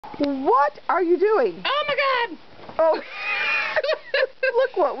What are you doing? Oh my God! Oh,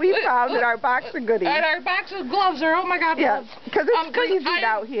 look what we found in our box of goodies. And our box of gloves are, oh my God, yes, gloves. because it's freezing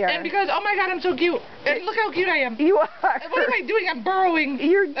out here. And because, oh my God, I'm so cute. And look how cute I am. You are. What am I doing? I'm burrowing.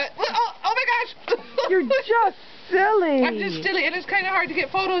 You're. Oh my gosh. You're just silly. I'm just silly, and it's kind of hard to get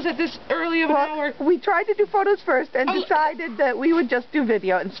photos at this early of an hour. We tried to do photos first and decided that we would just do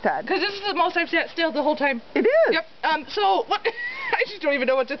video instead. Because this is the most I've sat still the whole time. It is. Yep. So what? I just don't even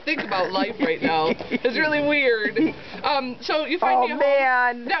know what to think about life right now. It's really weird. So you find me a home.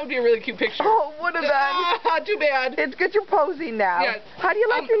 Man. That would be a really cute picture. Oh, would have been. Too bad. It's good you're posing now. Yes. How do you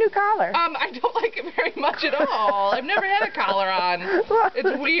like your new collar? I don't like it very much at all. I've never had a collar on.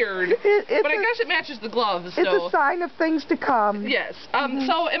 It's weird. But I guess it matches the gloves. It's a sign of things to come. Yes.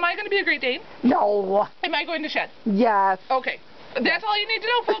 So am I going to be a Great Dane? No. Am I going to shed? Yes. Okay. That's all you need to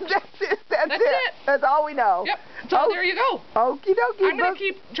know, folks. That's it. That's it. That's all we know. Yep. So there you go. Okie dokie. I'm going to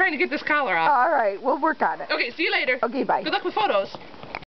keep trying to get this collar off. All right. We'll work on it. Okay. See you later. Okay. Bye. Good luck with photos.